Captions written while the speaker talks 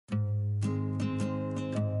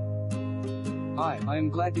Hi, I am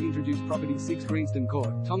glad to introduce property 6 Greenstone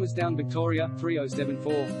Court, Thomastown, Victoria,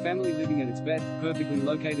 3074. Family living at its best, perfectly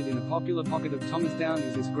located in a popular pocket of Thomastown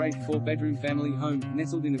is this great 4-bedroom family home,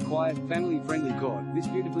 nestled in a quiet, family-friendly court. This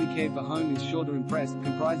beautifully cared for home is sure to impress,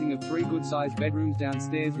 comprising of 3 good-sized bedrooms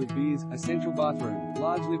downstairs with views, a central bathroom,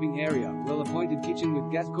 large living area, well-appointed kitchen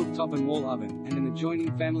with gas cooktop and wall oven, and an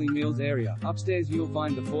adjoining family meals area. Upstairs you'll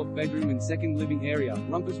find the 4th bedroom and 2nd living area,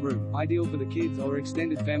 rumpus room, ideal for the kids or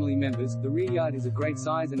extended family members. The rear yard is a great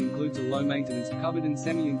size and includes a low-maintenance, covered and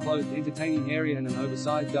semi-enclosed entertaining area and an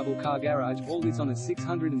oversized double-car garage, all this on a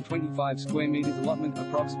 625 square meters allotment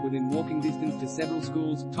approx, within walking distance to several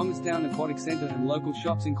schools, Thomastown Aquatic Centre and local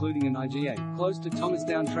shops including an IGA, close to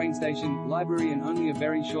Thomastown train station, library and only a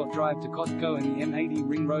very short drive to Costco and the M80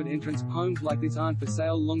 Ring Road entrance. Homes like this aren't for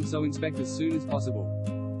sale long, so inspect as soon as possible.